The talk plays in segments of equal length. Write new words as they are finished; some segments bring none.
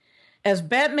As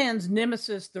Batman's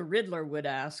nemesis, the Riddler, would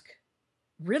ask,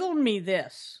 riddle me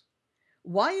this.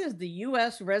 Why is the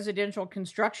U.S. residential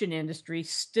construction industry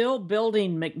still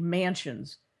building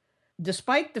McMansions,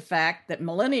 despite the fact that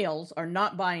millennials are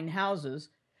not buying houses,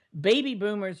 baby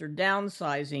boomers are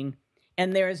downsizing,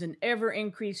 and there is an ever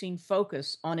increasing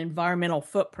focus on environmental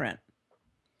footprint?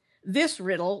 This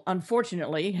riddle,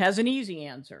 unfortunately, has an easy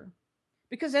answer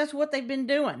because that's what they've been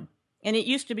doing, and it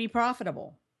used to be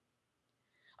profitable.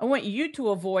 I want you to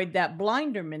avoid that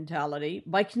blinder mentality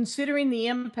by considering the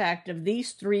impact of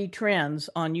these three trends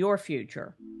on your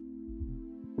future.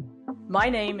 My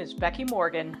name is Becky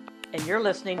Morgan, and you're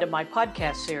listening to my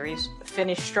podcast series,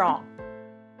 Finish Strong.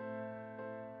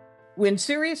 When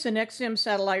Sirius and XM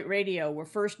satellite radio were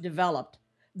first developed,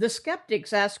 the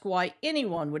skeptics asked why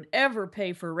anyone would ever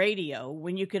pay for radio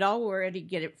when you could already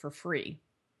get it for free.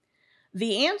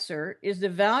 The answer is the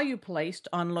value placed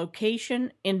on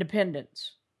location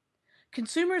independence.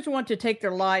 Consumers want to take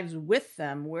their lives with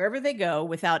them wherever they go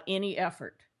without any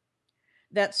effort.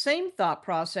 That same thought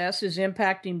process is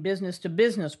impacting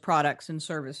business-to-business products and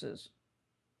services.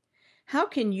 How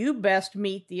can you best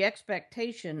meet the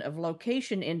expectation of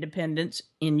location independence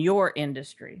in your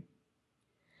industry?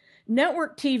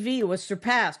 Network TV was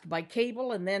surpassed by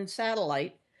cable and then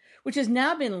satellite, which has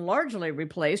now been largely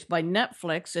replaced by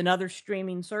Netflix and other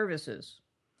streaming services.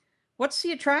 What's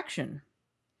the attraction?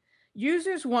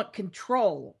 Users want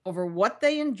control over what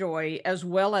they enjoy as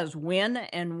well as when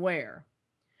and where.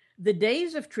 The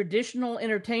days of traditional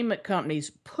entertainment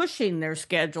companies pushing their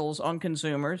schedules on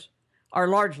consumers are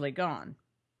largely gone.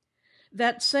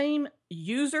 That same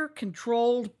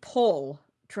user-controlled pull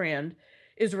trend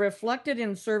is reflected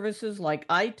in services like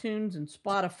iTunes and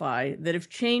Spotify that have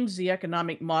changed the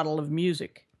economic model of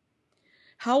music.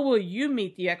 How will you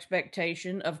meet the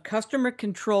expectation of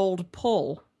customer-controlled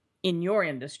pull in your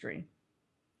industry?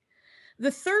 The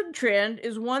third trend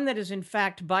is one that is in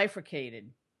fact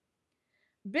bifurcated.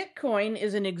 Bitcoin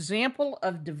is an example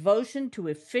of devotion to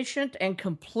efficient and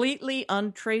completely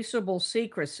untraceable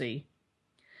secrecy,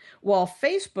 while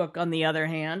Facebook, on the other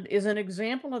hand, is an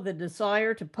example of the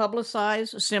desire to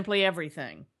publicize simply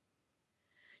everything.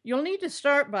 You'll need to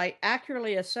start by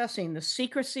accurately assessing the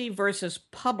secrecy versus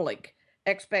public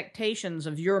expectations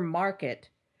of your market,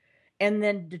 and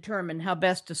then determine how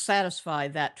best to satisfy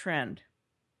that trend.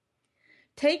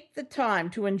 Take the time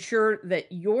to ensure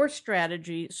that your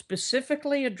strategy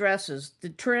specifically addresses the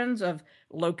trends of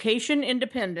location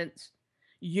independence,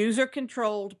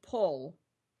 user-controlled pull,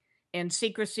 and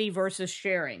secrecy versus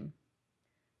sharing.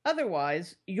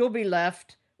 Otherwise, you'll be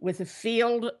left with a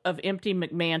field of empty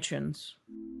McMansions.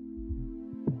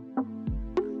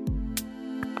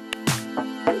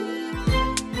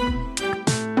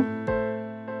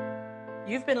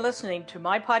 You've been listening to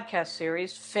my podcast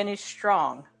series, Finish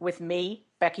Strong, with me,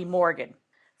 Becky Morgan.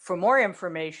 For more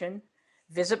information,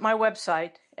 visit my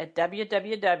website at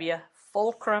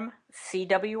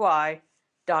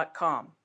www.fulcrumcwi.com.